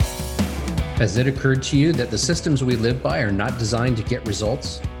Has it occurred to you that the systems we live by are not designed to get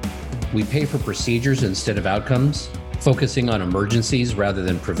results? We pay for procedures instead of outcomes, focusing on emergencies rather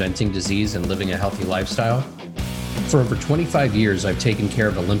than preventing disease and living a healthy lifestyle. For over 25 years, I've taken care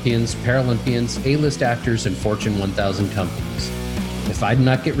of Olympians, Paralympians, A-list actors, and Fortune 1000 companies. If I did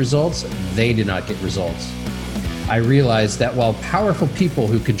not get results, they did not get results. I realized that while powerful people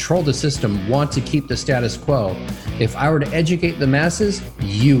who control the system want to keep the status quo, if I were to educate the masses,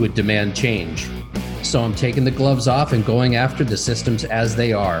 you would demand change. So I'm taking the gloves off and going after the systems as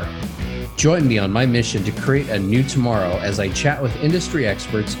they are. Join me on my mission to create a new tomorrow as I chat with industry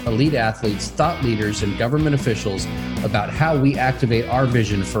experts, elite athletes, thought leaders, and government officials about how we activate our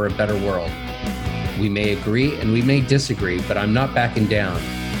vision for a better world. We may agree and we may disagree, but I'm not backing down.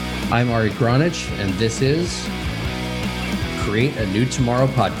 I'm Ari Gronich, and this is Create a New Tomorrow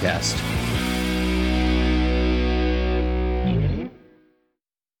podcast.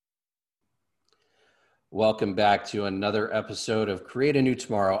 Welcome back to another episode of Create a New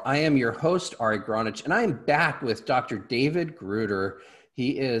Tomorrow. I am your host, Ari Gronich, and I am back with Dr. David Gruder.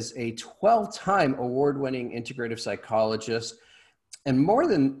 He is a 12-time award-winning integrative psychologist. And more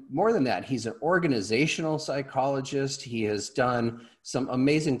than that, he's an organizational psychologist. He has done some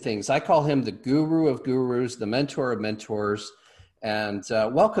amazing things. I call him the guru of gurus, the mentor of mentors. And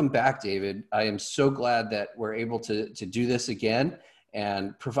welcome back, David. I am so glad that we're able to do this again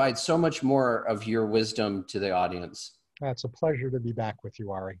and provide so much more of your wisdom to the audience. It's a pleasure to be back with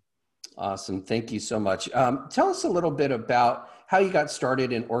you, Ari. Awesome. Thank you so much. Tell us a little bit about how you got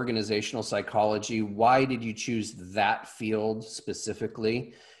started in organizational psychology. Why did you choose that field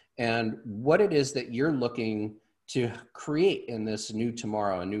specifically? And what it is that you're looking to create in this new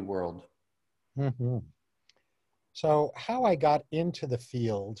tomorrow, a new world? Mm-hmm. So how I got into the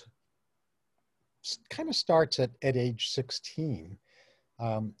field kind of starts at age 16.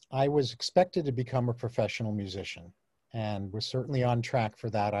 I was expected to become a professional musician and was certainly on track for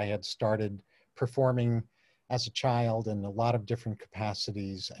that. I had started performing as a child in a lot of different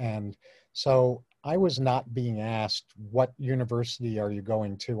capacities. And so I was not being asked, what university are you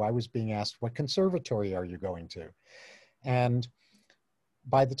going to? I was being asked, what conservatory are you going to? And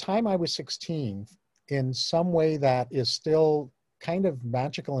by the time I was 16, in some way that is still kind of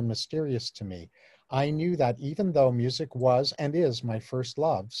magical and mysterious to me, I knew that even though music was and is my first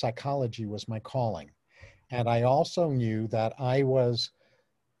love, psychology was my calling. And I also knew that I was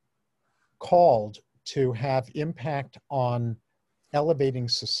called to have impact on elevating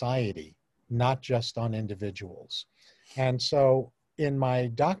society, not just on individuals. And so in my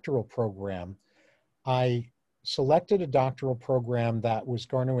doctoral program, I selected a doctoral program that was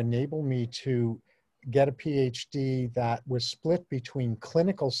going to enable me to get a PhD that was split between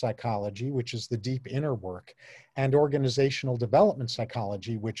clinical psychology, which is the deep inner work, and organizational development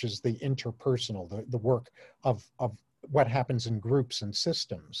psychology, which is the interpersonal, the work of what happens in groups and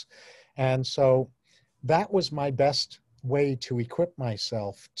systems. And so that was my best way to equip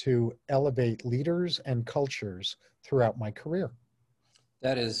myself to elevate leaders and cultures throughout my career.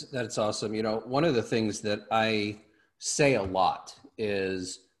 That's awesome. You know, one of the things that I say a lot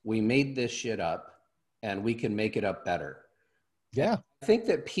is we made this shit up and we can make it up better. Yeah. I think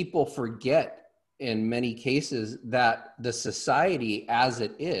that people forget in many cases that the society as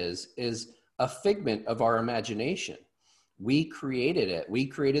it is a figment of our imagination. We created it. We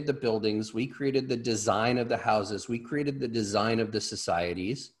created the buildings. We created the design of the houses. We created the design of the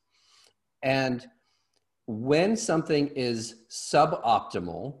societies. And when something is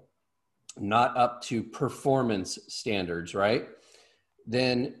suboptimal, not up to performance standards, right?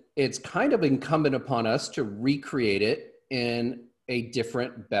 Then it's kind of incumbent upon us to recreate it in a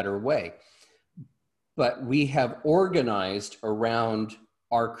different, better way. But we have organized around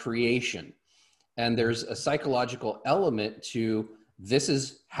our creation. And there's a psychological element to this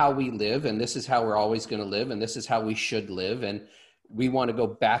is how we live, and this is how we're always going to live, and this is how we should live. And we want to go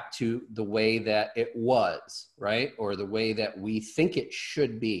back to the way that it was, right? Or the way that we think it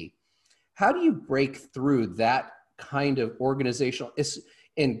should be. How do you break through that kind of organizational,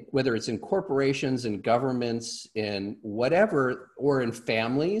 whether it's in corporations and governments, in whatever, or in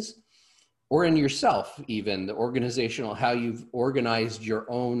families, or in yourself, even the organizational, how you've organized your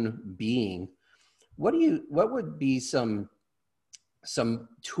own being? What would be some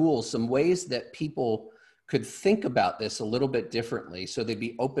tools, some ways that people could think about this a little bit differently so they'd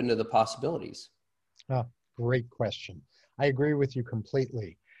be open to the possibilities? Oh, great question. I agree with you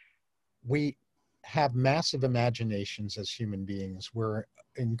completely. We have massive imaginations as human beings. We're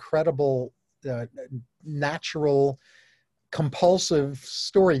incredible, natural, compulsive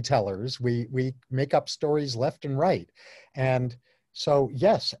storytellers. We make up stories left and right. And So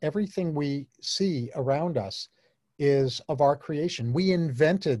yes, everything we see around us is of our creation. We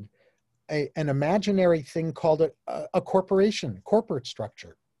invented an imaginary thing called a corporation, corporate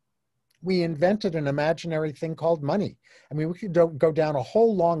structure. We invented an imaginary thing called money. I mean, we could go down a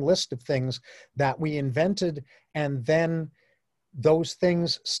whole long list of things that we invented, and then those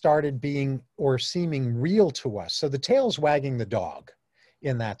things started being or seeming real to us. So the tail's wagging the dog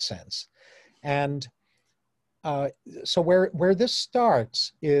in that sense. And so where this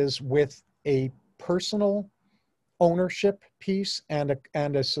starts is with a personal ownership piece and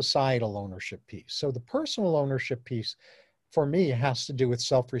a societal ownership piece. So the personal ownership piece for me has to do with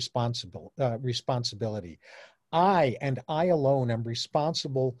responsibility. I and I alone am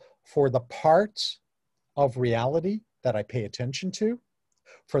responsible for the parts of reality that I pay attention to,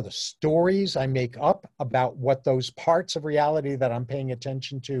 for the stories I make up about what those parts of reality that I'm paying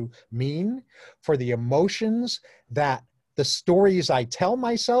attention to mean, for the emotions that the stories I tell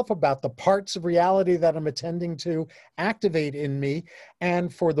myself about the parts of reality that I'm attending to activate in me,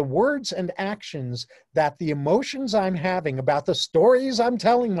 and for the words and actions that the emotions I'm having about the stories I'm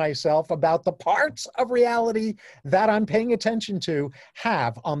telling myself about the parts of reality that I'm paying attention to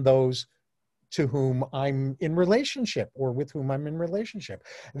have on those to whom I'm in relationship or with whom I'm in relationship.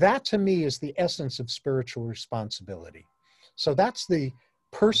 That to me is the essence of spiritual responsibility. So that's the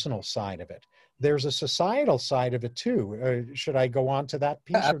personal side of it. There's a societal side of it too. Should I go on to that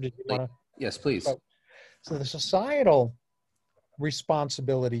piece, or did you want to? Yes, please. So the societal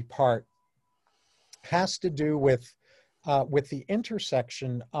responsibility part has to do with the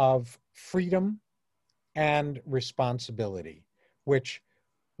intersection of freedom and responsibility, which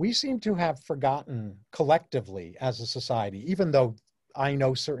we seem to have forgotten collectively as a society, even though I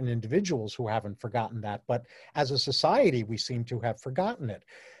know certain individuals who haven't forgotten that, but as a society, we seem to have forgotten it.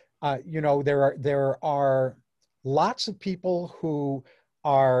 There are lots of people who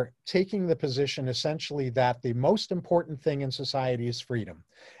are taking the position essentially that the most important thing in society is freedom.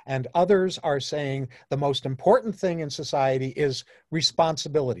 And others are saying the most important thing in society is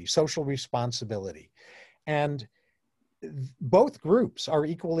responsibility, social responsibility. And both groups are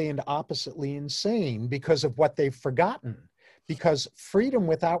equally and oppositely insane because of what they've forgotten. Because freedom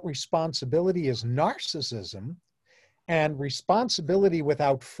without responsibility is narcissism, and responsibility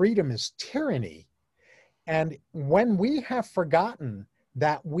without freedom is tyranny. And when we have forgotten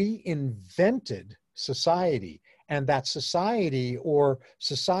that we invented society, and that society or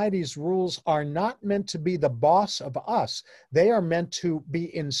society's rules are not meant to be the boss of us, they are meant to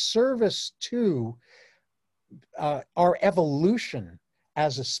be in service to our evolution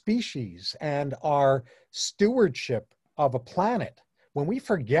as a species and our stewardship of a planet. When we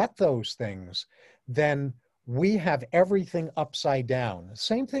forget those things, then we have everything upside down.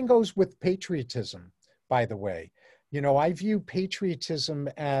 Same thing goes with patriotism, by the way. I view patriotism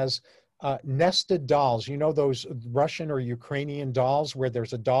as nested dolls. You know those Russian or Ukrainian dolls where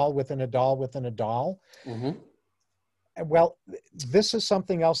there's a doll within a doll within a doll? Mm-hmm. Well, this is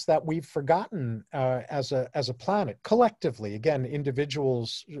something else that we've forgotten as a planet collectively. Again,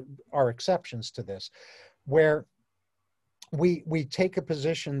 individuals are exceptions to this, where we take a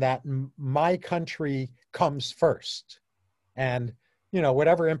position that my country comes first, and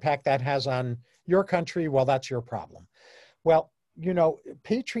whatever impact that has on your country, well, that's your problem. Well,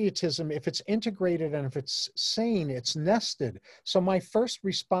 patriotism, if it's integrated and if it's sane, it's nested. So my first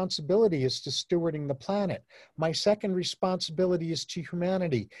responsibility is to stewarding the planet. My second responsibility is to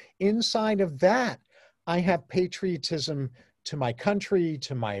humanity. Inside of that, I have patriotism to my country,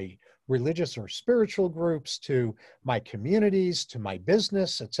 to my religious or spiritual groups, to my communities, to my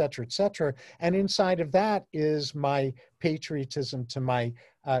business, et cetera, et cetera. And inside of that is my patriotism to my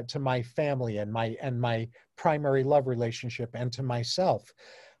family and my primary love relationship, and to myself.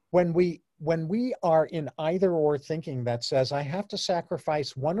 When we are in either or thinking that says I have to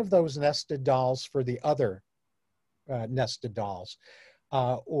sacrifice one of those nested dolls for the other nested dolls,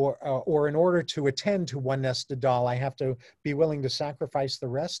 or in order to attend to one nested doll, I have to be willing to sacrifice the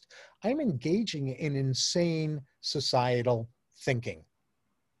rest, I'm engaging in insane societal thinking.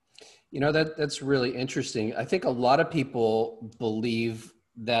 That's really interesting. I think a lot of people believe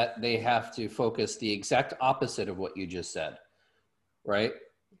that they have to focus the exact opposite of what you just said, right?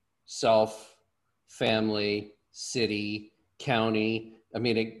 Self, family, city, county. I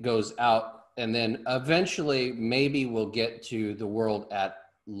mean, it goes out, and then eventually maybe we'll get to the world at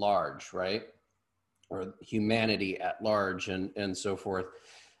large, right? Or humanity at large, and so forth.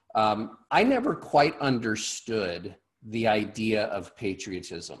 I never quite understood the idea of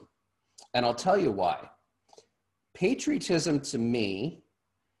patriotism. And I'll tell you why. Patriotism to me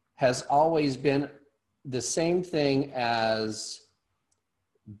has always been the same thing as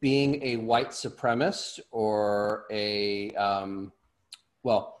being a white supremacist or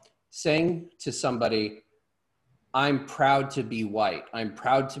saying to somebody, I'm proud to be white, I'm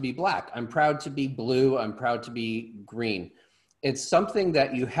proud to be black, I'm proud to be blue, I'm proud to be green. It's something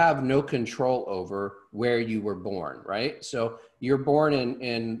that you have no control over where you were born, right? So you're born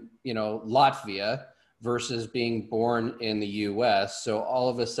in Latvia versus being born in the US. So all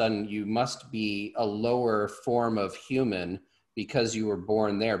of a sudden you must be a lower form of human because you were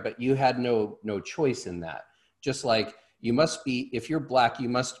born there, but you had no choice in that. Just like you must be, if you're black, you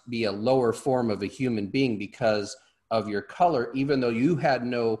must be a lower form of a human being because of your color, even though you had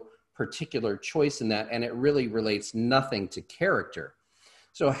no particular choice in that. And it really relates nothing to character.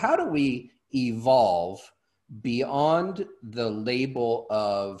 So how do we evolve beyond the label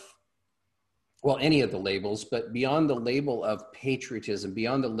of, well, any of the labels, but beyond the label of patriotism,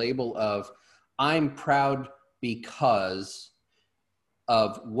 beyond the label of I'm proud because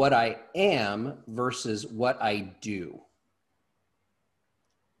of what I am versus what I do?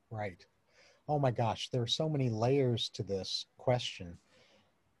 Right. Oh my gosh, there are so many layers to this question.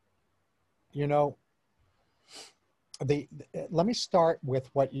 You know, let me start with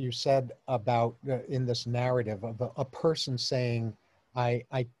what you said about in this narrative of a person saying,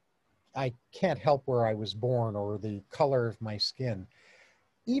 I can't help where I was born or the color of my skin.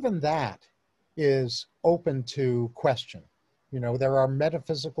 Even that is open to question. You know, there are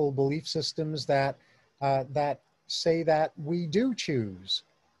metaphysical belief systems that that say that we do choose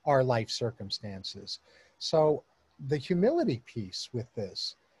our life circumstances. So the humility piece with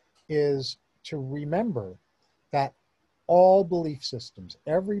this is to remember that all belief systems,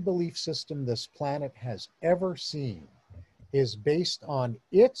 every belief system this planet has ever seen, is based on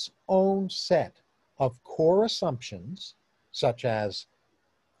its own set of core assumptions, such as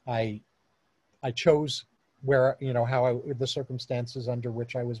I chose where, you know, the circumstances under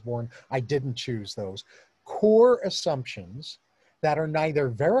which I was born. I didn't choose those core assumptions that are neither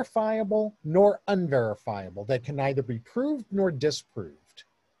verifiable nor unverifiable, that can neither be proved nor disproved.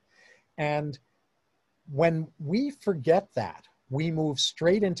 And when we forget that, we move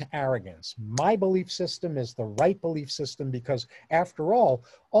straight into arrogance. My belief system is the right belief system because, after all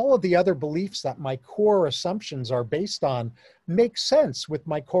of the other beliefs that my core assumptions are based on make sense with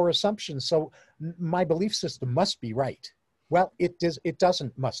my core assumptions. So my belief system must be right. Well, it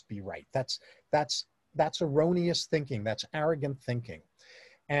doesn't must be right. That's erroneous thinking. That's arrogant thinking.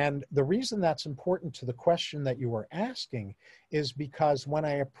 And the reason that's important to the question that you were asking is because when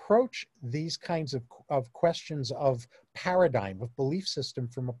I approach these kinds of questions of paradigm, of belief system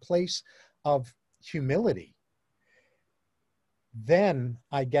from a place of humility, then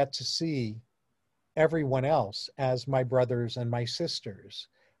I get to see everyone else as my brothers and my sisters.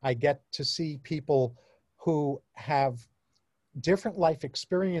 I get to see people who have different life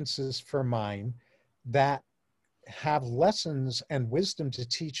experiences from mine that have lessons and wisdom to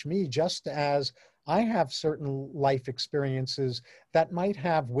teach me, just as I have certain life experiences that might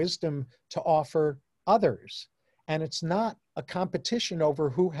have wisdom to offer others. And it's not a competition over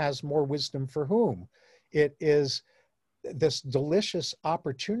who has more wisdom for whom. It is this delicious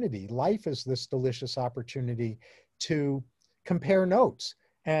opportunity. Life is this delicious opportunity to compare notes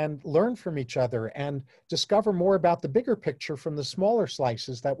and learn from each other and discover more about the bigger picture from the smaller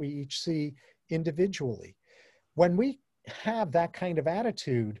slices that we each see individually. When we have that kind of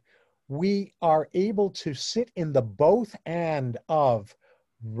attitude, we are able to sit in the both and of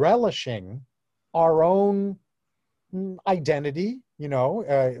relishing our own identity,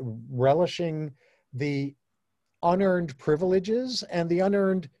 relishing the unearned privileges and the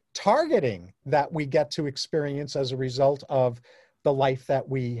unearned targeting that we get to experience as a result of the life that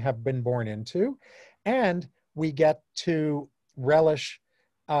we have been born into. And we get to relish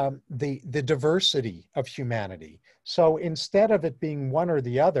the diversity of humanity. So instead of it being one or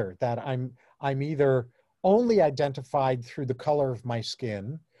the other, that I'm either only identified through the color of my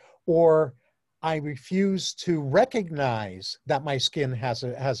skin, or I refuse to recognize that my skin has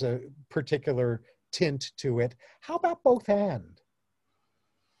a particular tint to it. How about both and?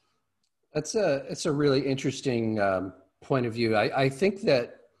 It's a really interesting point of view. I think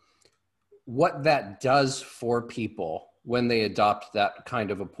that what that does for people when they adopt that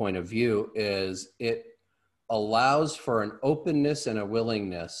kind of a point of view is it allows for an openness and a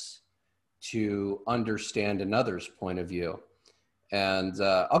willingness to understand another's point of view. And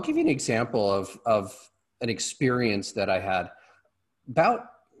I'll give you an example of an experience that I had about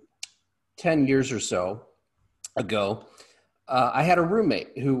 10 years or so ago. I had a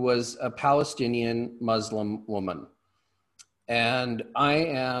roommate who was a Palestinian Muslim woman, and I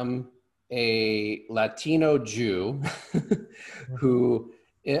am a Latino Jew who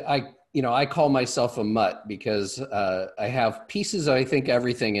I call myself a mutt because I have pieces of, I think,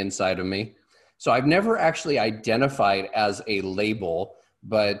 everything inside of me. So I've never actually identified as a label,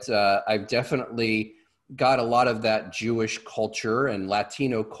 but I've definitely got a lot of that Jewish culture and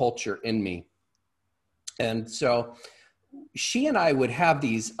Latino culture in me. And so she and I would have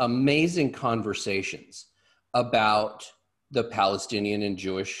these amazing conversations about the Palestinian and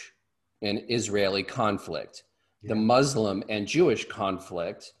Jewish and Israeli conflict, the Muslim and Jewish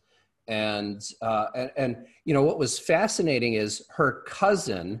conflict. And what was fascinating is her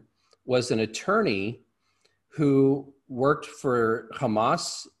cousin was an attorney who worked for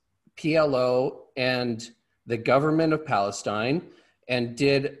Hamas, PLO, and the government of Palestine, and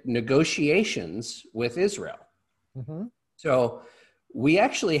did negotiations with Israel. Mm-hmm. So we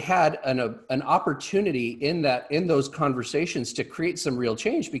actually had an opportunity in those conversations to create some real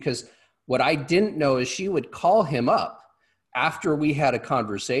change, because what I didn't know is she would call him up after we had a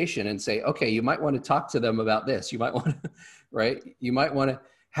conversation and say, okay, you might want to talk to them about this. You might want to, right? You might want to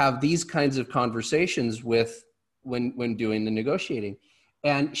have these kinds of conversations when doing the negotiating.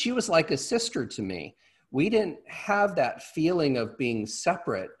 And she was like a sister to me. We didn't have that feeling of being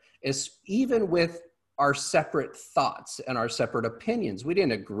separate, even with our separate thoughts and our separate opinions. We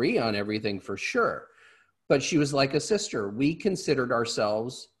didn't agree on everything for sure, but she was like a sister. We considered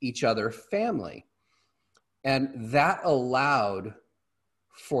ourselves each other family. And that allowed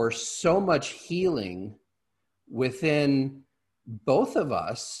for so much healing within both of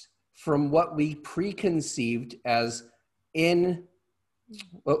us from what we preconceived as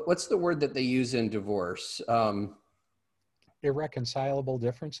what's the word that they use in divorce? Irreconcilable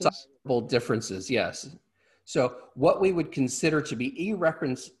differences? Irreconcilable differences, yes. So what we would consider to be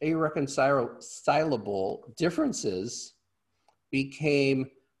irreconcilable differences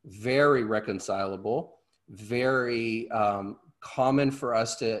became very reconcilable, very common for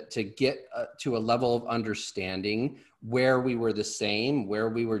us to get to a level of understanding where we were the same, where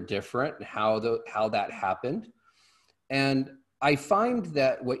we were different, and how that happened. And I find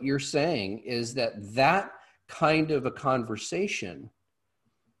that what you're saying is that kind of a conversation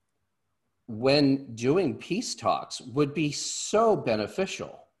when doing peace talks would be so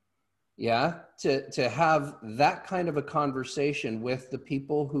beneficial. Yeah, to have that kind of a conversation with the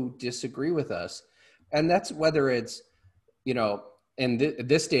people who disagree with us. And that's whether it's, in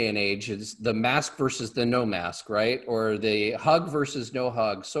this day and age, it's the mask versus the no mask, right? Or the hug versus no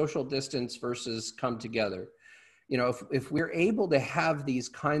hug, social distance versus come together. If we're able to have these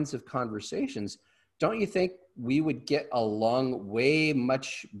kinds of conversations, don't you think we would get along way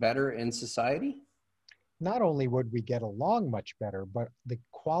much better in society? Not only would we get along much better, but the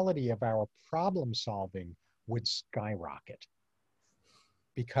quality of our problem solving would skyrocket.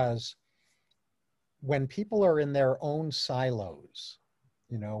 Because when people are in their own silos,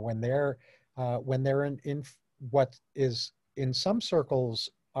 when they're in what is in some circles,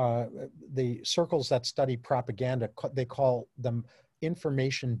 the circles that study propaganda, they call them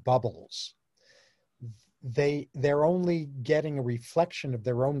information bubbles. They're only getting a reflection of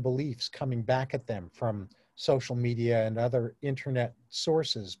their own beliefs coming back at them from social media and other internet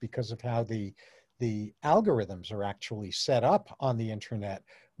sources, because of how the algorithms are actually set up on the internet,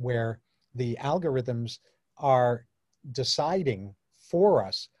 where the algorithms are deciding for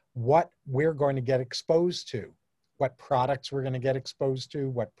us what we're going to get exposed to, what products we're going to get exposed to,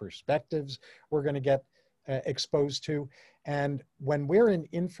 what perspectives we're going to get exposed to. And when we're in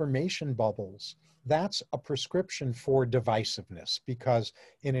information bubbles, that's a prescription for divisiveness, because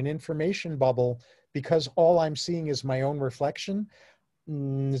in an information bubble, because all I'm seeing is my own reflection,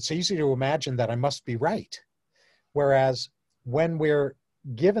 it's easy to imagine that I must be right. Whereas when we're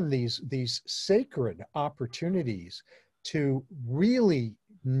given these sacred opportunities to really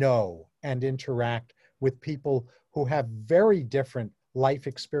know and interact with people who have very different life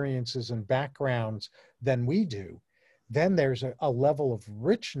experiences and backgrounds than we do, then there's a level of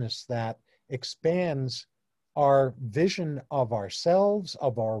richness that expands our vision of ourselves,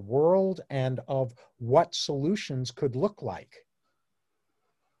 of our world, and of what solutions could look like.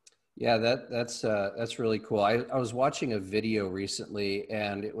 Yeah, that's really cool. I was watching a video recently,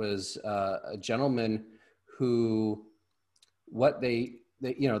 and it was a gentleman who, they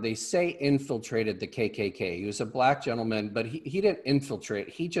say infiltrated the KKK. He was a black gentleman, but he didn't infiltrate.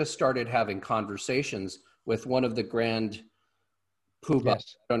 He just started having conversations with one of the grand poobah,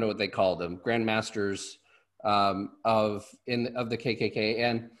 yes. I don't know what they call them, grandmasters of the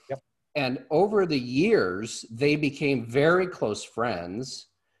KKK, and over the years they became very close friends,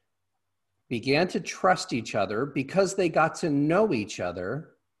 began to trust each other because they got to know each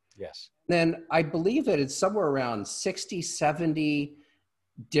other. Yes. Then I believe that it's somewhere around 60, 70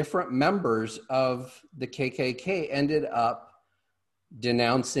 different members of the KKK ended up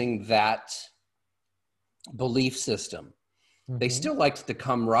denouncing that belief system. They still liked the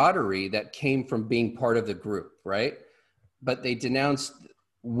camaraderie that came from being part of the group, right? But they denounced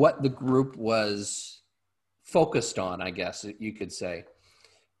what the group was focused on, I guess you could say.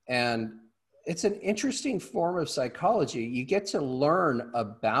 And it's an interesting form of psychology. You get to learn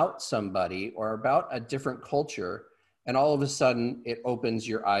about somebody or about a different culture, and all of a sudden it opens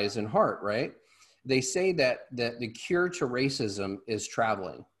your eyes and heart, right? They say that the cure to racism is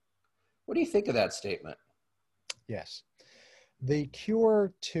traveling. What do you think of that statement? Yes. The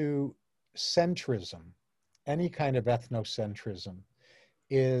cure to centrism, any kind of ethnocentrism,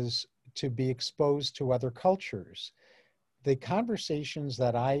 is to be exposed to other cultures. The conversations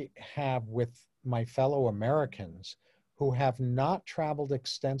that I have with my fellow Americans who have not traveled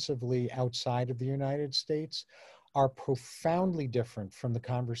extensively outside of the United States are profoundly different from the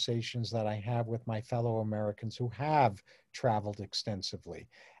conversations that I have with my fellow Americans who have traveled extensively.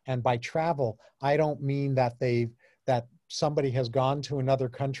 And by travel, I don't mean that that somebody has gone to another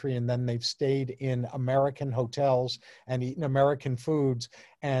country and then they've stayed in American hotels and eaten American foods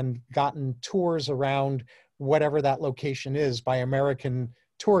and gotten tours around whatever that location is by American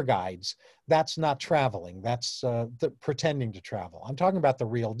tour guides. That's not traveling. That's pretending to travel. I'm talking about the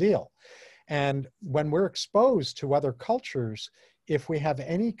real deal. And when we're exposed to other cultures, if we have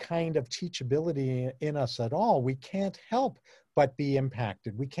any kind of teachability in us at all, we can't help but be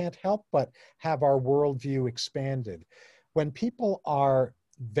impacted. We can't help but have our worldview expanded. When people are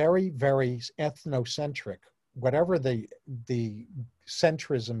very, very ethnocentric, whatever the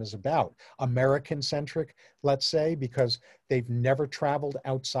centrism is about, American-centric, let's say, because they've never traveled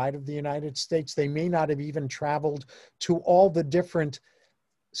outside of the United States, they may not have even traveled to all the different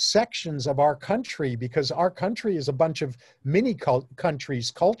sections of our country, because our country is a bunch of mini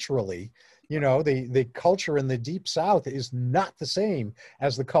countries culturally. You know, the culture in the Deep South is not the same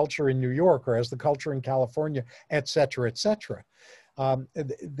as the culture in New York or as the culture in California, et cetera, et cetera.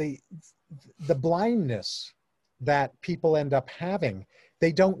 The blindness that people end up having,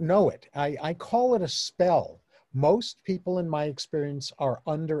 they don't know it. I call it a spell. Most people in my experience are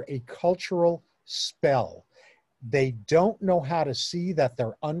under a cultural spell. They don't know how to see that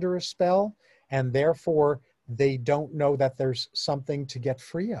they're under a spell, and therefore they don't know that there's something to get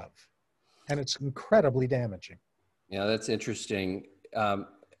free of. And it's incredibly damaging. Yeah, that's interesting. I'm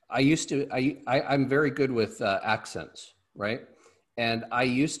very good with accents, right? And I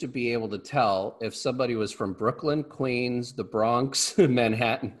used to be able to tell if somebody was from Brooklyn, Queens, the Bronx,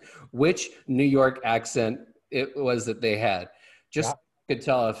 Manhattan, which New York accent it was that they had. Just could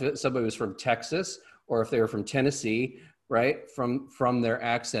tell if somebody was from Texas or if they were from Tennessee, right? From their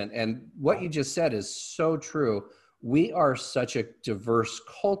accent. And what you just said is so true. We are such a diverse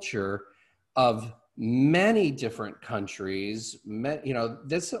culture of many different countries. You know,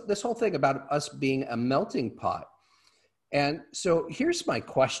 this whole thing about us being a melting pot. And so here's my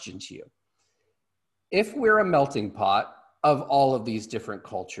question to you. If we're a melting pot of all of these different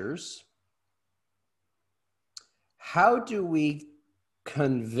cultures, how do we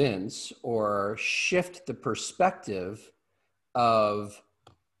convince or shift the perspective of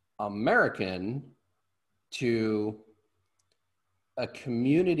American to a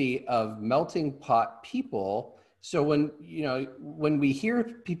community of melting pot people? So when we hear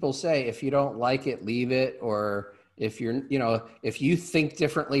people say, if you don't like it, leave it, or if if you think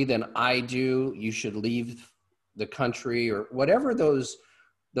differently than I do, you should leave the country, or whatever those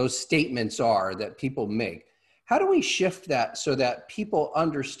statements are that people make. How do we shift that so that people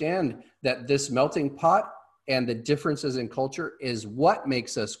understand that this melting pot and the differences in culture is what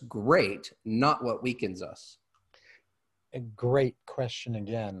makes us great, not what weakens us? A great question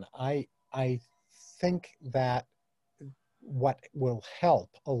again. I think that what will help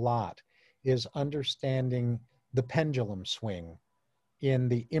a lot is understanding the pendulum swing in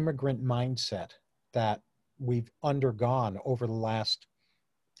the immigrant mindset that we've undergone over the last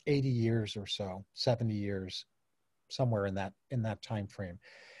 80 years or so, 70 years, somewhere in that time frame.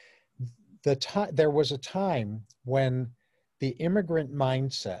 There was a time when the immigrant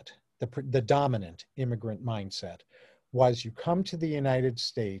mindset, the dominant immigrant mindset, was you come to the United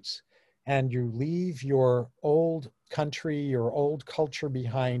States and you leave your old country, your old culture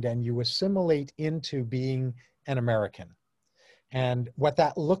behind, and you assimilate into being an American. And what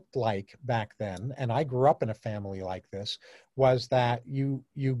that looked like back then, and I grew up in a family like this, was that you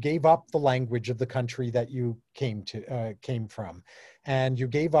gave up the language of the country that you came from, and you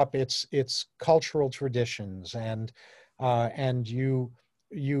gave up its cultural traditions, and you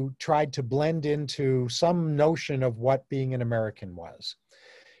tried to blend into some notion of what being an American was.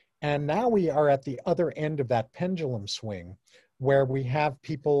 And now we are at the other end of that pendulum swing, where we have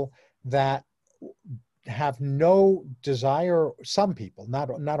people that have no desire, some people,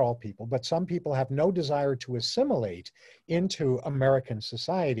 not all people, but some people have no desire to assimilate into American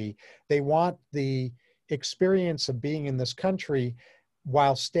society. They want the experience of being in this country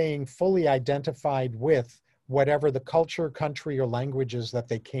while staying fully identified with whatever the culture, country, or languages that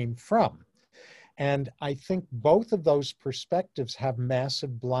they came from. And I think both of those perspectives have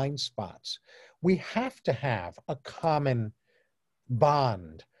massive blind spots. We have to have a common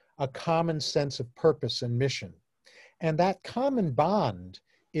bond, a common sense of purpose and mission. And that common bond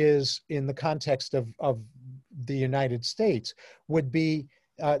is, in the context of the United States, would be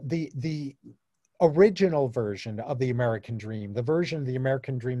the original version of the American dream, the version of the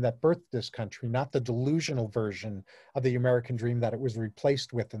American dream that birthed this country, not the delusional version of the American dream that it was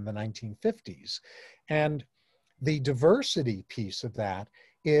replaced with in the 1950s. And the diversity piece of that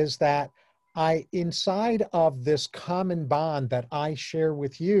is that inside of this common bond that I share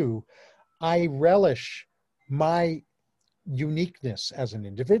with you, I relish my uniqueness as an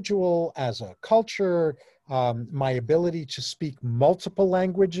individual, as a culture, my ability to speak multiple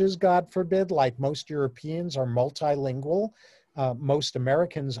languages, God forbid, like most Europeans are multilingual. Most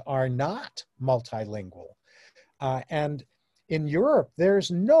Americans are not multilingual. And in Europe,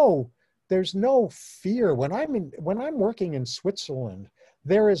 there's no fear. When I'm working in Switzerland,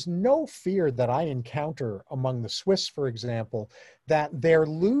 there is no fear that I encounter among the Swiss, for example, that they're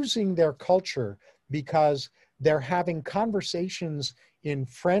losing their culture because they're having conversations in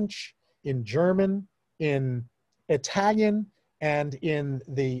French, in German, in Italian, and in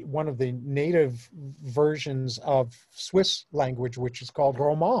one of the native versions of Swiss language, which is called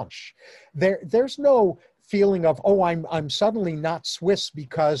Romanche. There's no feeling of, oh, I'm suddenly not Swiss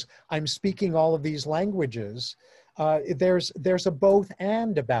because I'm speaking all of these languages. There's a both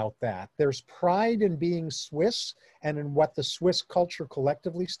and about that. There's pride in being Swiss and in what the Swiss culture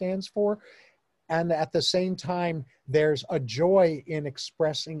collectively stands for. And at the same time, there's a joy in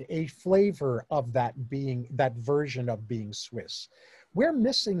expressing a flavor of that version of being Swiss. We're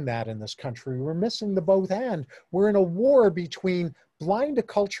missing that in this country. We're missing the both and. We're in a war between blind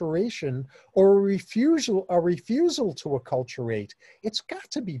acculturation or a refusal to acculturate. It's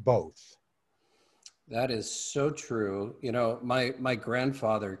got to be both. That is so true. You know, my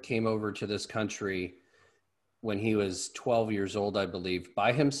grandfather came over to this country when he was 12 years old, I believe,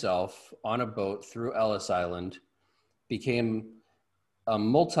 by himself on a boat through Ellis Island, became a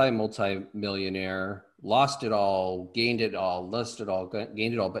multi-millionaire, lost it all, gained it all, lost it all,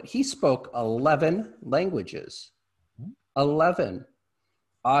 gained it all. But he spoke 11 languages, 11,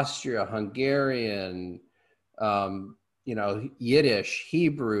 Austria, Hungarian, Yiddish,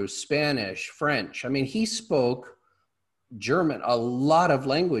 Hebrew, Spanish, French. I mean, he spoke German, a lot of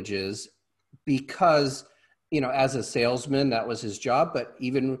languages because, as a salesman, that was his job. But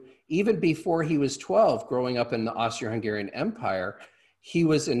even before he was 12, growing up in the Austro-Hungarian Empire, he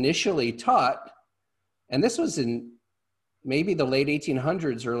was initially taught, and this was in maybe the late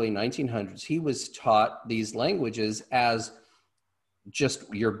 1800s, early 1900s, he was taught these languages as just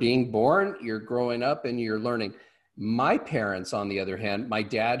you're being born, you're growing up, and you're learning. My parents, on the other hand, my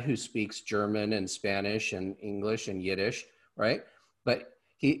dad, who speaks German and Spanish and English and Yiddish, right? But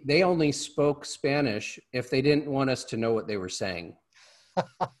they only spoke Spanish if they didn't want us to know what they were saying.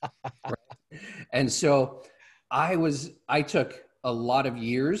 Right? And so I took a lot of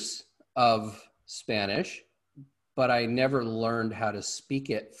years of Spanish, but I never learned how to speak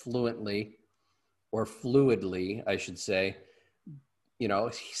it fluently or fluidly, I should say.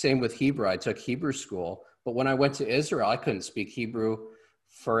 Same with Hebrew. I took Hebrew school, but when I went to Israel, I couldn't speak Hebrew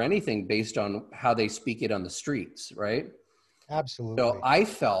for anything based on how they speak it on the streets, right? Absolutely. So I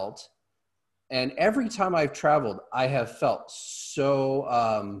felt, and every time I've traveled, I have felt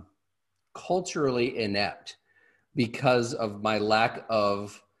so culturally inept because of my lack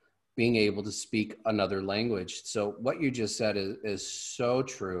of being able to speak another language. So what you just said is so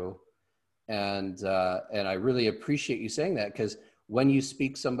true. And I really appreciate you saying that, because when you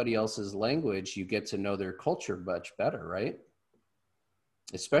speak somebody else's language, you get to know their culture much better, right?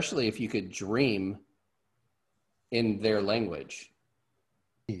 Especially if you could dream in their language.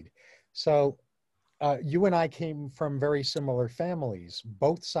 So you and I came from very similar families.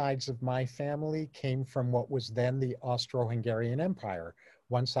 Both sides of my family came from what was then the Austro-Hungarian Empire.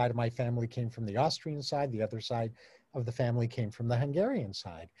 One side of my family came from the Austrian side, the other side of the family came from the Hungarian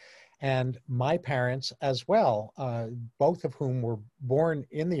side. And my parents as well, both of whom were born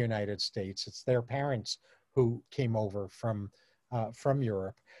in the United States. It's their parents who came over from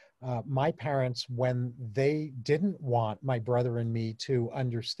Europe. my parents, when they didn't want my brother and me to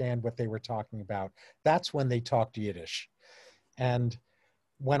understand what they were talking about, that's when they talked Yiddish. And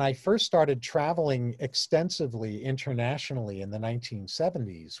when I first started traveling extensively internationally in the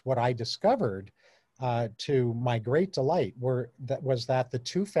 1970s, what I discovered, to my great delight, was that the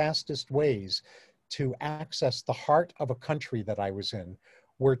two fastest ways to access the heart of a country that I was in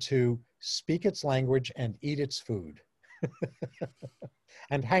were to speak its language and eat its food.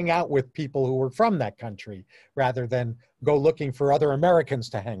 And hang out with people who were from that country rather than go looking for other Americans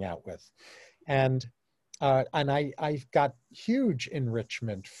to hang out with. And I got huge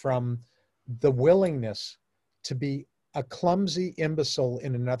enrichment from the willingness to be a clumsy imbecile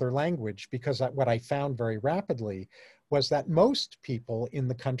in another language, because what I found very rapidly was that most people in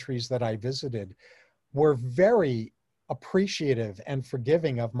the countries that I visited were very appreciative and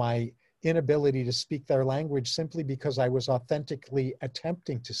forgiving of my inability to speak their language, simply because I was authentically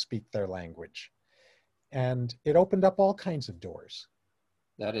attempting to speak their language. And it opened up all kinds of doors.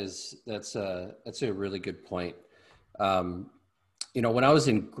 That's a really good point. When I was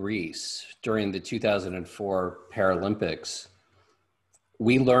in Greece during the 2004 Paralympics,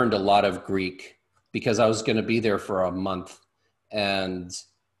 we learned a lot of Greek because I was going to be there for a month, and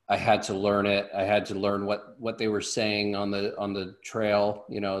I had to learn it. I had to learn what they were saying on the trail,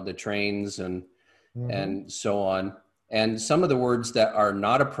 the trains and so on. And some of the words that are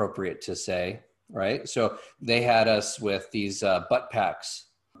not appropriate to say, right? So they had us with these butt packs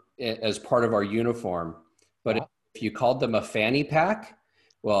as part of our uniform. But if you called them a fanny pack,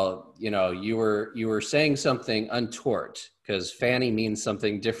 well, you were saying something untoward, because fanny means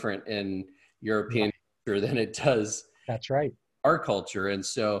something different in European culture than it does. That's right. Our culture. And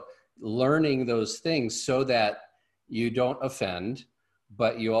so learning those things so that you don't offend,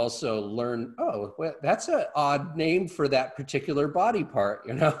 but you also learn, oh, well, that's an odd name for that particular body part,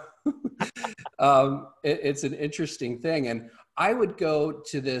 it's an interesting thing. And I would go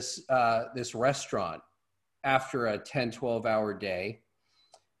to this restaurant after a 10, 12-hour day.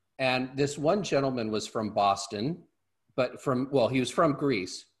 And this one gentleman was from Boston, but he was from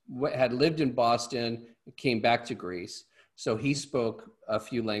Greece, had lived in Boston, came back to Greece. So he spoke a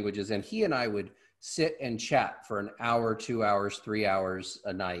few languages, and he and I would sit and chat for an hour, 2 hours, 3 hours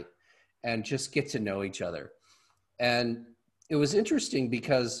a night, and just get to know each other. And it was interesting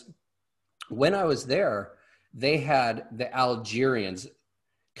because when I was there, they had the Algerians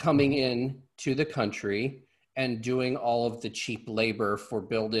coming in to the country and doing all of the cheap labor for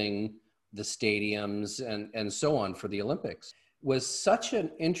building the stadiums and so on for the Olympics. Was such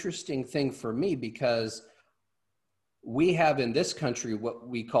an interesting thing for me, because we have in this country what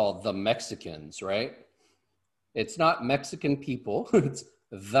we call the Mexicans, right? It's not Mexican people, it's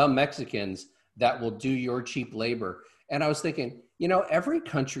the Mexicans that will do your cheap labor. And I was thinking, every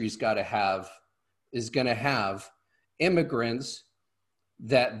country's is going to have immigrants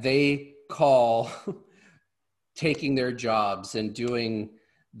that they call taking their jobs and doing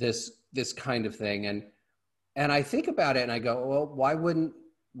this kind of thing. And I think about it and I go, well,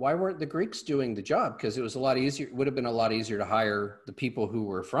 why weren't the Greeks doing the job? Because it was a lot easier. It would have been a lot easier to hire the people who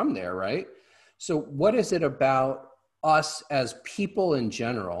were from there, right? So what is it about us as people in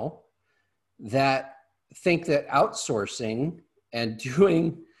general that think that outsourcing and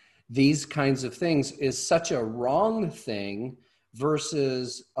doing these kinds of things is such a wrong thing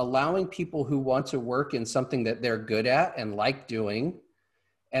versus allowing people who want to work in something that they're good at and like doing,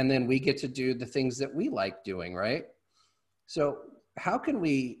 and then we get to do the things that we like doing, right? So how can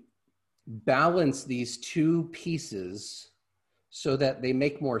we balance these two pieces so that they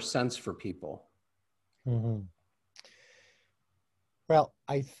make more sense for people? Mm-hmm. Well,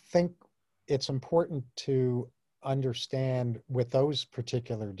 I think it's important to understand with those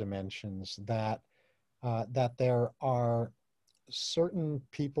particular dimensions that there are certain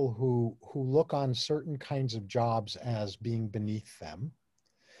people who look on certain kinds of jobs as being beneath them.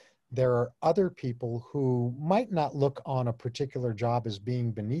 There are other people who might not look on a particular job as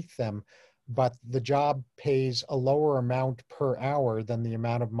being beneath them, but the job pays a lower amount per hour than the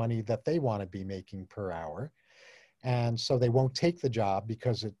amount of money that they want to be making per hour. And so they won't take the job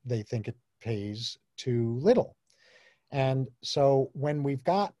because they think it pays too little. And so when we've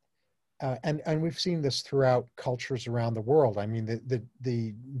got, and we've seen this throughout cultures around the world. I mean,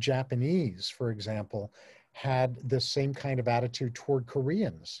 the Japanese, for example, had this same kind of attitude toward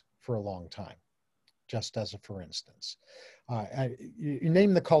Koreans for a long time, just as a for instance. You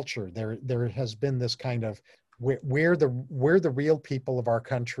name the culture, there has been this kind of, we're the real people of our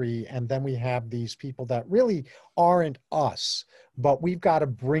country, and then we have these people that really aren't us, but we've got to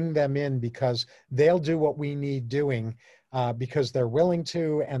bring them in because they'll do what we need doing, because they're willing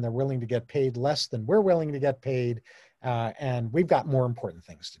to, and they're willing to get paid less than we're willing to get paid, and we've got more important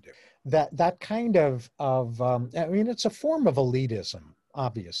things to do. That kind of I mean, it's a form of elitism,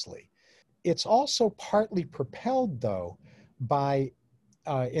 obviously. It's also partly propelled, though, by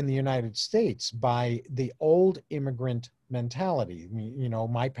in the United States by the old immigrant mentality. You know,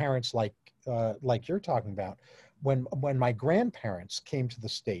 my parents, like you're talking about, when my grandparents came to the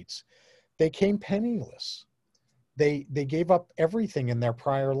States, they came penniless. They gave up everything in their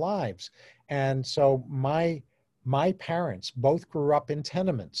prior lives, and so my parents both grew up in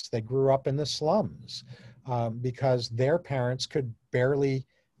tenements. They grew up in the slums because their parents could barely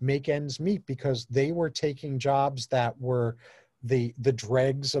make ends meet because they were taking jobs that were the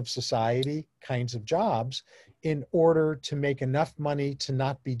dregs of society kinds of jobs in order to make enough money to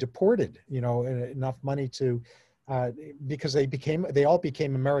not be deported, you know, enough money to because they all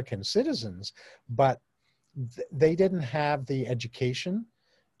became American citizens, but they didn't have the education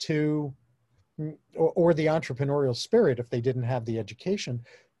to or the entrepreneurial spirit, if they didn't have the education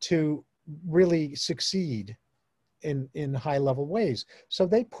to really succeed in high level ways. So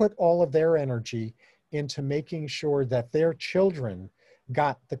they put all of their energy into making sure that their children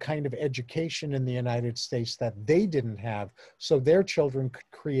got the kind of education in the United States that they didn't have, so their children could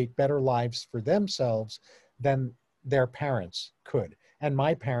create better lives for themselves than their parents could. And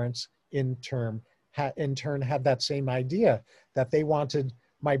my parents, in turn, had that same idea, that they wanted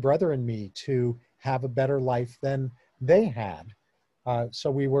my brother and me to have a better life than they had. So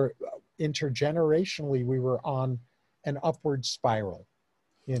we were intergenerationally, we were on an upward spiral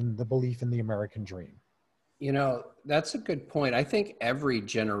in the belief in the American dream. You know, that's a good point. I think every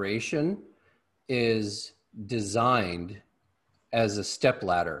generation is designed as a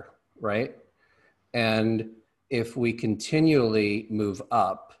stepladder, right? And if we continually move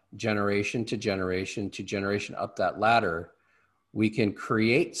up generation to generation to generation up that ladder, we can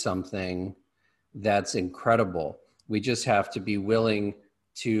create something that's incredible. We just have to be willing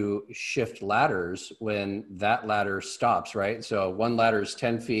to shift ladders when that ladder stops, right? So one ladder is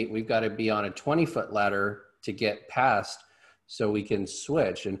 10 feet. We've got to be on a 20-foot ladder to get past so we can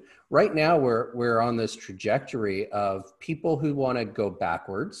switch. And right now we're on this trajectory of people who want to go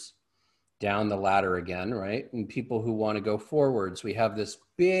backwards down the ladder again, right? And people who want to go forwards. We have this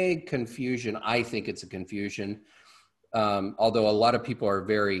big confusion. I think it's a confusion, although a lot of people are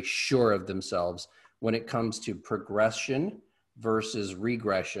very sure of themselves when it comes to progression versus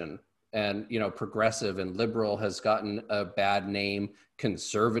regression. And, you know, progressive and liberal has gotten a bad name.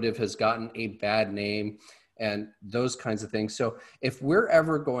 Conservative has gotten a bad name, and those kinds of things. So if we're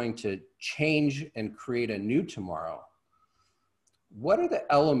ever going to change and create a new tomorrow, what are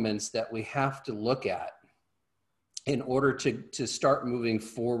the elements that we have to look at in order to start moving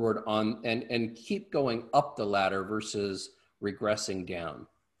forward on and keep going up the ladder versus regressing down?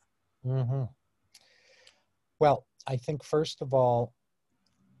 Mm-hmm. Well, I think first of all,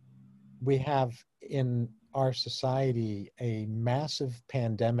 we have in our society a massive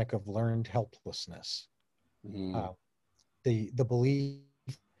pandemic of learned helplessness. Mm. The belief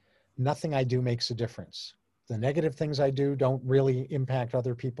nothing I do makes a difference. The negative things I do don't really impact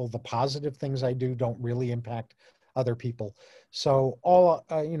other people. The positive things I do don't really impact other people. So all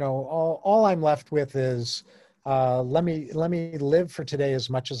I'm left with is let me live for today as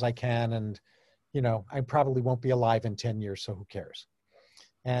much as I can, and you know, I probably won't be alive in 10 years, so who cares?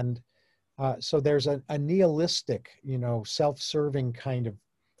 And so there's a nihilistic, you know, self-serving kind of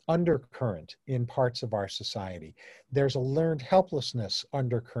undercurrent in parts of our society. There's a learned helplessness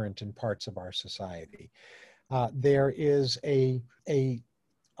undercurrent in parts of our society. There is a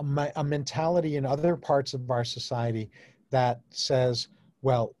mentality in other parts of our society that says,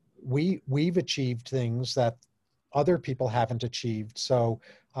 well, we've achieved things that other people haven't achieved, so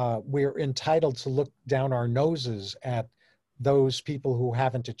we're entitled to look down our noses at those people who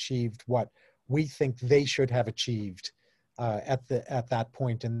haven't achieved what we think they should have achieved at that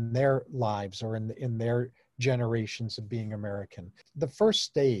point in their lives or in their generations of being American. The first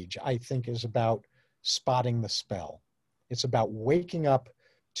stage, I think, is about spotting the spell. It's about waking up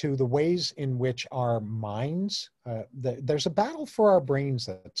to the ways in which our minds, there's a battle for our brains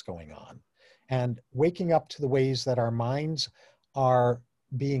that's going on, and waking up to the ways that our minds are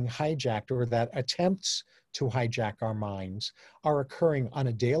being hijacked, or that attempts to hijack our minds are occurring on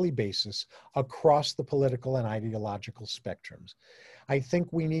a daily basis across the political and ideological spectrums. I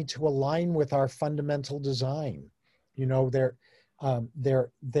think we need to align with our fundamental design. You know, there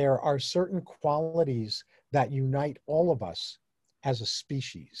are certain qualities that unite all of us as a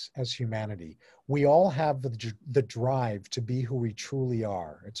species, as humanity. We all have the drive to be who we truly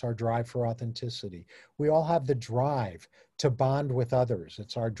are. It's our drive for authenticity. We all have the drive to bond with others.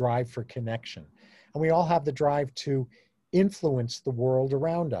 It's our drive for connection. And we all have the drive to influence the world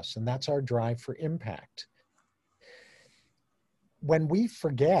around us, and that's our drive for impact. When we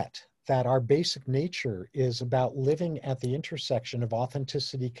forget that our basic nature is about living at the intersection of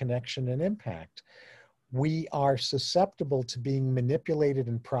authenticity, connection, and impact, we are susceptible to being manipulated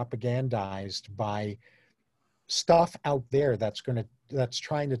and propagandized by stuff out there that's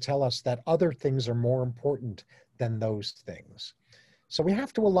trying to tell us that other things are more important than those things. So we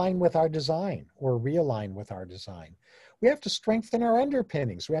have to align with our design, or realign with our design. We have to strengthen our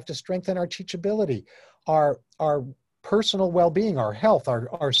underpinnings. We have to strengthen our teachability, our personal well-being, our health,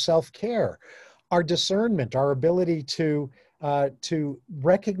 our self-care, our discernment, our ability to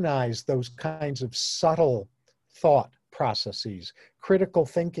recognize those kinds of subtle thought processes, critical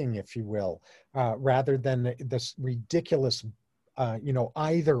thinking, if you will, rather than this ridiculous,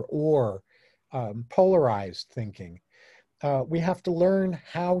 either or polarized thinking. We have to learn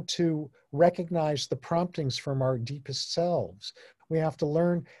how to recognize the promptings from our deepest selves. We have to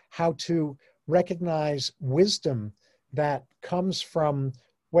learn how to recognize wisdom that comes from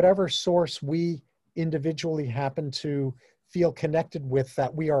whatever source we individually happen to feel connected with,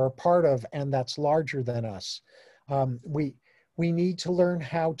 that we are a part of, and that's larger than us. We need to learn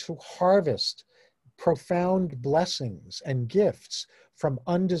how to harvest profound blessings and gifts from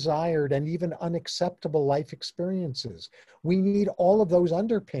undesired and even unacceptable life experiences. We need all of those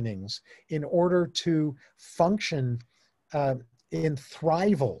underpinnings in order to function in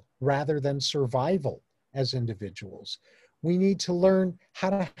thrival rather than survival as individuals. We need to learn how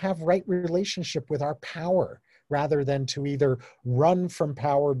to have right relationship with our power rather than to either run from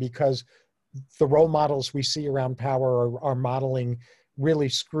power because the role models we see around power are modeling really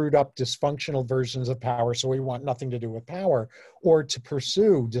screwed up dysfunctional versions of power, so we want nothing to do with power, or to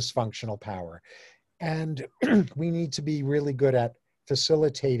pursue dysfunctional power. And we need to be really good at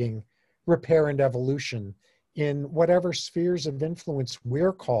facilitating repair and evolution in whatever spheres of influence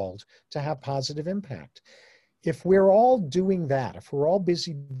we're called to have positive impact. If we're all doing that, if we're all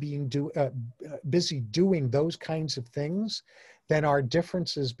busy doing those kinds of things, then our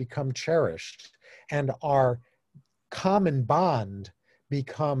differences become cherished and our common bond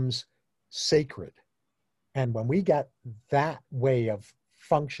becomes sacred. And when we get that way of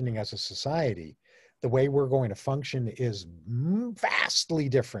functioning as a society, the way we're going to function is vastly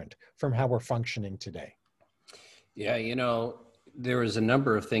different from how we're functioning today. Yeah, there was a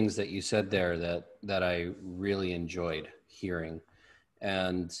number of things that you said there that I really enjoyed hearing.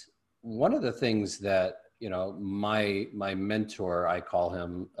 And one of the things that, my mentor, I call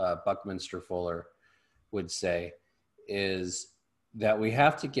him Buckminster Fuller, would say is that we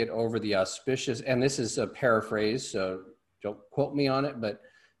have to get over the auspicious, and this is a paraphrase, so don't quote me on it, but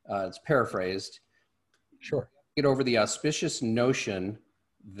it's paraphrased. Sure. Get over the auspicious notion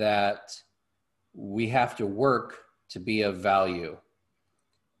that we have to work to be of value.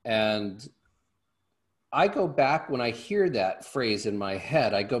 And I go back, when I hear that phrase in my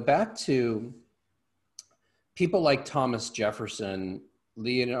head, I go back to people like Thomas Jefferson,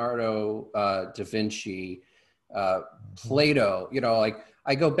 Leonardo da Vinci, Plato,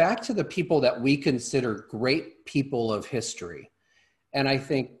 I go back to the people that we consider great people of history. And I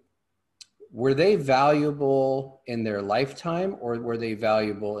think, were they valuable in their lifetime, or were they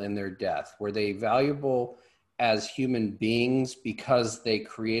valuable in their death? Were they valuable as human beings because they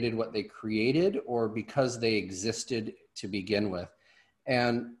created what they created, or because they existed to begin with?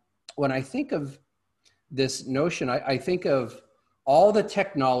 And when I think of this notion, I think of all the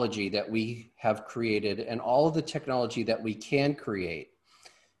technology that we have created and all of the technology that we can create.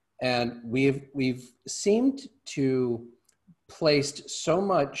 And we've seemed to placed so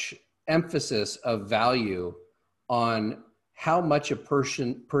much emphasis of value on how much a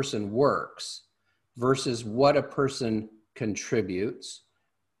person works versus what a person contributes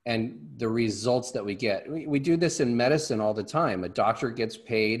and the results that we get. We do this in medicine all the time. A doctor gets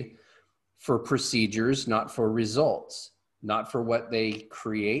paid for procedures, not for results, not for what they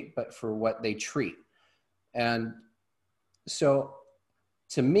create, but for what they treat. And so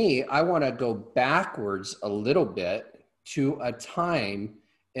to me, I want to go backwards a little bit to a time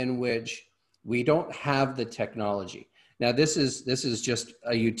in which we don't have the technology. Now, this is just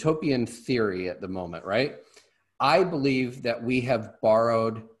a utopian theory at the moment, right? I believe that we have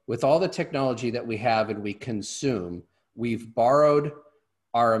borrowed, with all the technology that we have and we consume, we've borrowed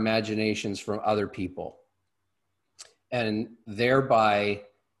our imaginations from other people, and thereby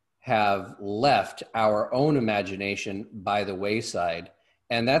have left our own imagination by the wayside.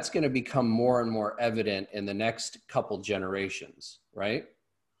 And that's going to become more and more evident in the next couple generations, right?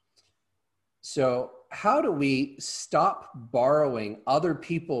 So how do we stop borrowing other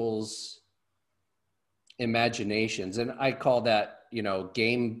people's imaginations? And I call that,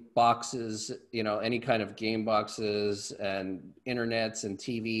 game boxes, any kind of game boxes and internets and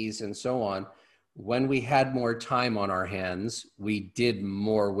TVs and so on. When we had more time on our hands, we did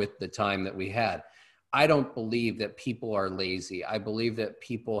more with the time that we had. I don't believe that people are lazy. I believe that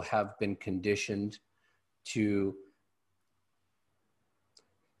people have been conditioned to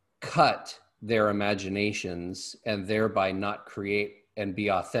cut their imaginations and thereby not create and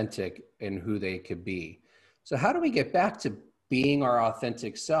be authentic in who they could be. So how do we get back to being our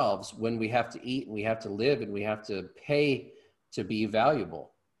authentic selves when we have to eat and we have to live and we have to pay to be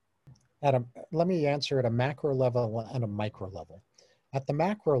valuable? Let me answer at a macro level and a micro level. At the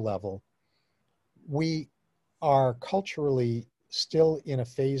macro level, we are culturally still in a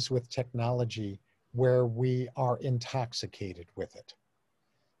phase with technology where we are intoxicated with it.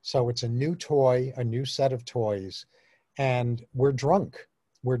 So it's a new toy, a new set of toys, and we're drunk.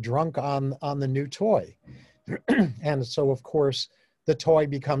 We're drunk on the new toy. And so, of course, the toy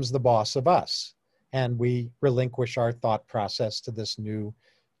becomes the boss of us, and we relinquish our thought process to this new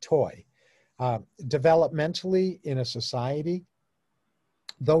toy. Developmentally, in a society,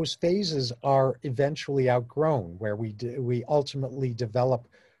 those phases are eventually outgrown, where we ultimately develop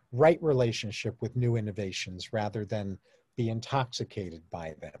right relationship with new innovations rather than be intoxicated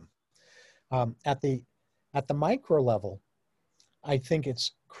by them. At the micro level, I think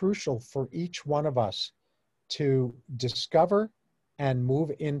it's crucial for each one of us to discover and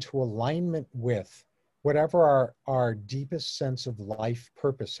move into alignment with whatever our deepest sense of life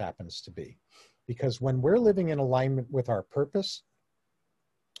purpose happens to be. Because when we're living in alignment with our purpose,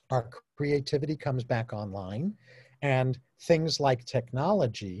 our creativity comes back online, and things like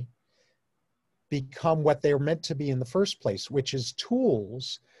technology become what they're meant to be in the first place, which is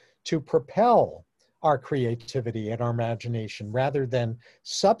tools to propel our creativity and our imagination rather than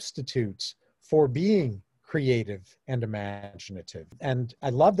substitutes for being creative and imaginative. And I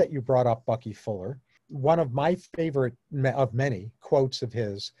love that you brought up Bucky Fuller. One of my favorite of many quotes of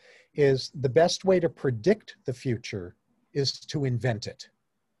his is, the best way to predict the future is to invent it.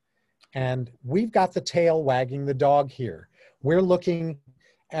 And we've got the tail wagging the dog here. We're looking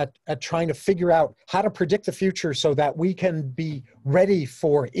at trying to figure out how to predict the future so that we can be ready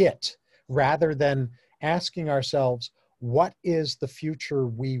for it, rather than asking ourselves, what is the future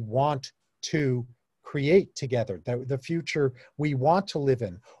we want to create together, the future we want to live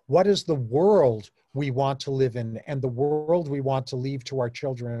in? What is the world we want to live in and the world we want to leave to our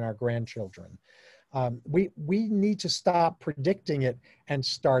children and our grandchildren? We need to stop predicting it and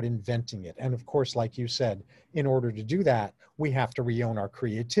start inventing it. And of course, like you said, in order to do that, we have to re-own our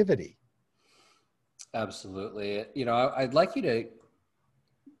creativity. Absolutely. I'd like you to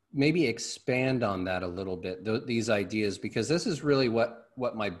maybe expand on that a little bit, these ideas, because this is really what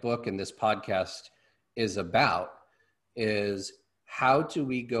my book and this podcast is about, is how do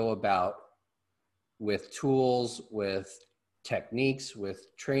we go about with tools, with techniques,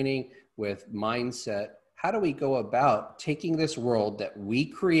 with training, with mindset, how do we go about taking this world that we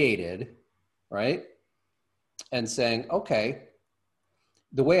created, right? And saying, okay,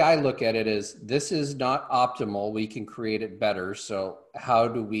 the way I look at it is, this is not optimal. We can create it better. So how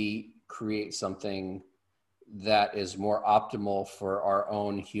do we create something that is more optimal for our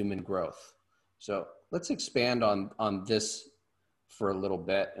own human growth? So let's expand on this for a little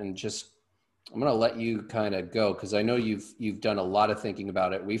bit, and just, I'm going to let you kind of go, because I know you've done a lot of thinking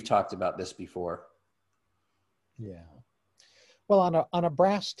about it. We've talked about this before. Yeah. Well, on a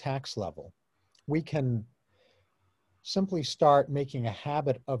brass tacks level, we can simply start making a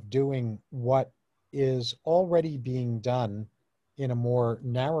habit of doing what is already being done in a more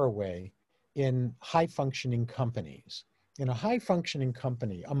narrow way in high functioning companies. In a high functioning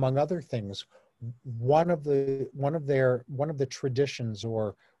company, among other things, one of the traditions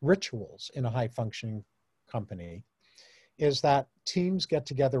or rituals in a high functioning company is that teams get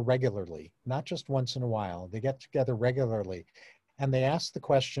together regularly, not just once in a while. They get together regularly, and they ask the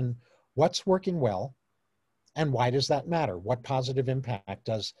question, what's working well, and why does that matter? What positive impact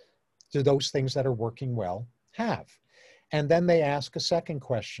do those things that are working well have? And then they ask a second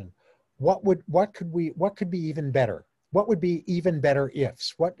question, what could be even better? What would be even better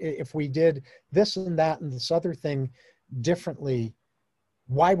ifs? What if we did this and that and this other thing differently?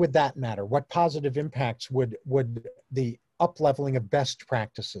 Why would that matter? What positive impacts would the up-leveling of best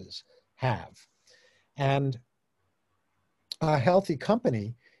practices have? And a healthy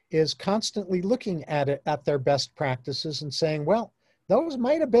company is constantly looking at it, at their best practices and saying, well, those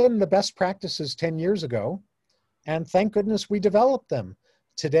might have been the best practices 10 years ago, and thank goodness we developed them.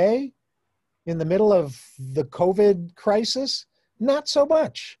 Today, in the middle of the COVID crisis, not so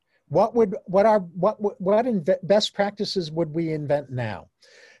much. What best practices would we invent now?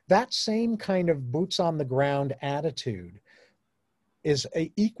 That same kind of boots on the ground attitude is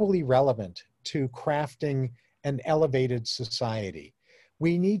equally relevant to crafting an elevated society.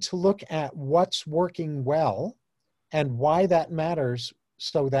 We need to look at what's working well and why that matters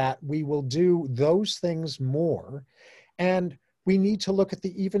so that we will do those things more. And we need to look at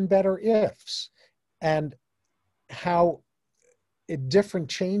the even better ifs and how different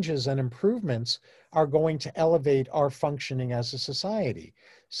changes and improvements are going to elevate our functioning as a society.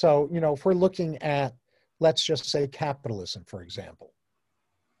 So, you know, if we're looking at, let's just say capitalism, for example,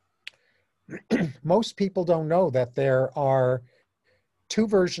 most people don't know that there are two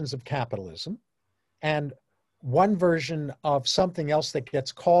versions of capitalism and one version of something else that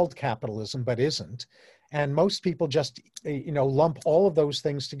gets called capitalism but isn't. And most people just, you know, lump all of those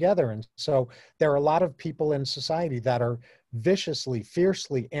things together. And so there are a lot of people in society that are viciously,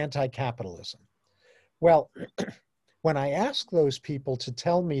 fiercely anti-capitalism. Well, when I ask those people to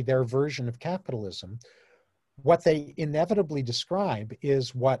tell me their version of capitalism, what they inevitably describe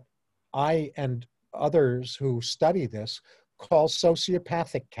is what I and others who study this call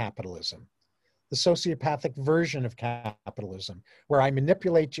sociopathic capitalism, the sociopathic version of capitalism, where I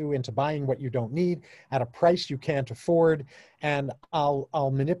manipulate you into buying what you don't need at a price you can't afford, and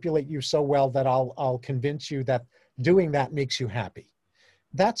I'll manipulate you so well that I'll convince you that doing that makes you happy.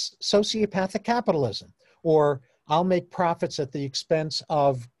 That's sociopathic capitalism. Or I'll make profits at the expense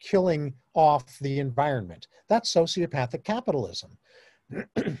of killing off the environment. That's sociopathic capitalism.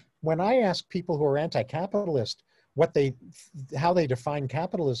 When I ask people who are anti-capitalist how they define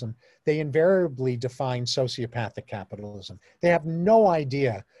capitalism, they invariably define sociopathic capitalism. They have no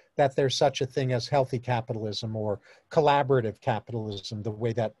idea that there's such a thing as healthy capitalism or collaborative capitalism, the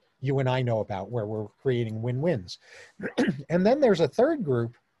way that you and I know about, where we're creating win-wins. And then there's a third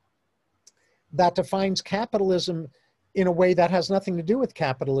group that defines capitalism in a way that has nothing to do with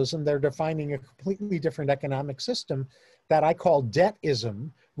capitalism. They're defining a completely different economic system that I call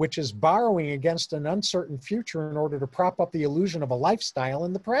debtism, which is borrowing against an uncertain future in order to prop up the illusion of a lifestyle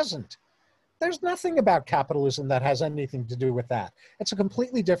in the present. There's nothing about capitalism that has anything to do with that. It's a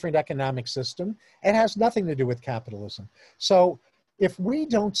completely different economic system. It has nothing to do with capitalism. So if we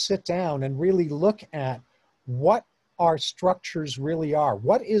don't sit down and really look at what our structures really are,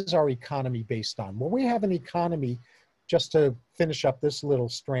 what is our economy based on? Well, we have an economy, just to finish up this little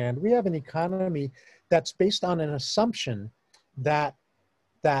strand, we have an economy that's based on an assumption that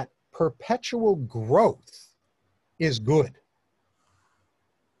perpetual growth is good.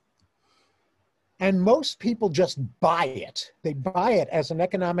 And most people just buy it. They buy it as an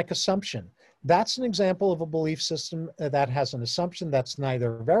economic assumption. That's an example of a belief system that has an assumption that's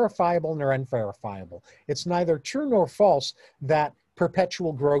neither verifiable nor unverifiable. It's neither true nor false that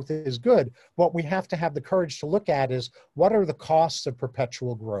perpetual growth is good. What we have to have the courage to look at is, what are the costs of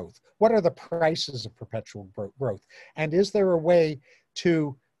perpetual growth? What are the prices of perpetual growth? And is there a way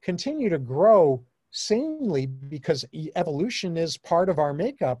to continue to grow sanely, because evolution is part of our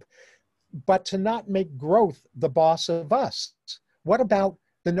makeup, but to not make growth the boss of us? What about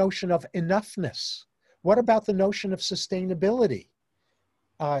the notion of enoughness? What about the notion of sustainability?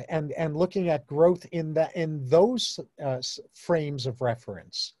 And looking at growth in those frames of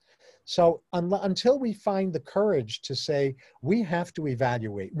reference. So until we find the courage to say, we have to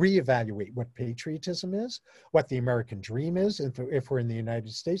reevaluate what patriotism is, what the American dream is, if we're in the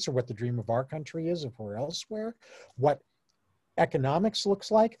United States, or what the dream of our country is if we're elsewhere, what economics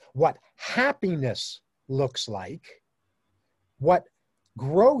looks like, what happiness looks like, what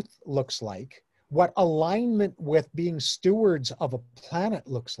growth looks like, what alignment with being stewards of a planet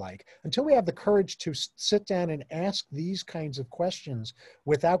looks like. Until we have the courage to sit down and ask these kinds of questions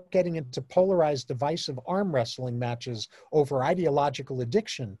without getting into polarized, divisive arm wrestling matches over ideological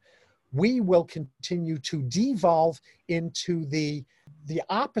addiction, we will continue to devolve into the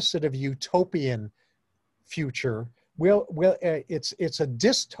opposite of utopian future. It's a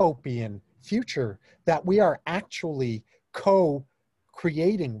dystopian future that we are actually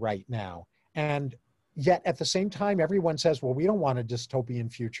co-creating right now. And yet at the same time, everyone says, well, we don't want a dystopian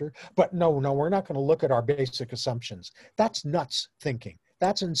future, but no, we're not going to look at our basic assumptions. That's nuts thinking.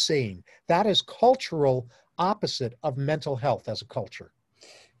 That's insane. That is cultural opposite of mental health as a culture.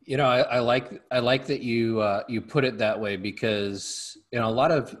 You know, I like that you put it that way, because, you know,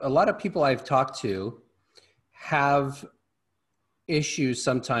 a lot of people I've talked to have issues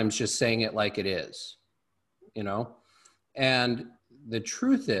sometimes just saying it like it is, you know? And the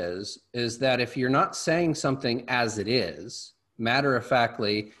truth is that if you're not saying something as it is, matter of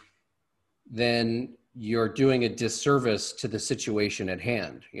factly, then you're doing a disservice to the situation at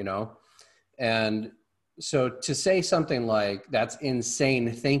hand, you know? And so to say something like that's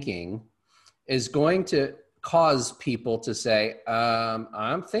insane thinking is going to cause people to say,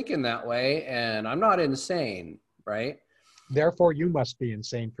 I'm thinking that way and I'm not insane, right? Therefore, you must be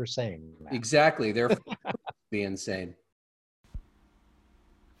insane for saying that. Exactly. Therefore, be insane.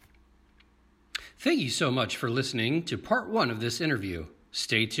 Thank you so much for listening to part 1 of this interview.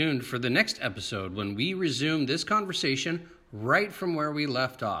 Stay tuned for the next episode when we resume this conversation right from where we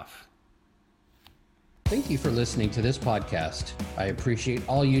left off. Thank you for listening to this podcast. I appreciate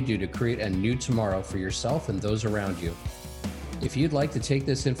all you do to create a new tomorrow for yourself and those around you. If you'd like to take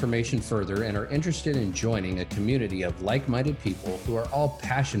this information further and are interested in joining a community of like-minded people who are all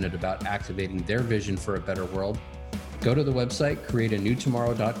passionate about activating their vision for a better world, go to the website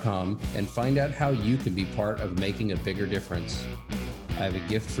createanewtomorrow.com and find out how you can be part of making a bigger difference. I have a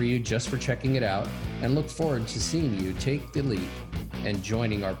gift for you just for checking it out and look forward to seeing you take the leap and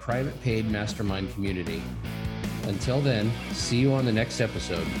joining our private paid mastermind community. Until then, see you on the next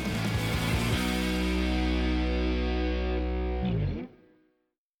episode.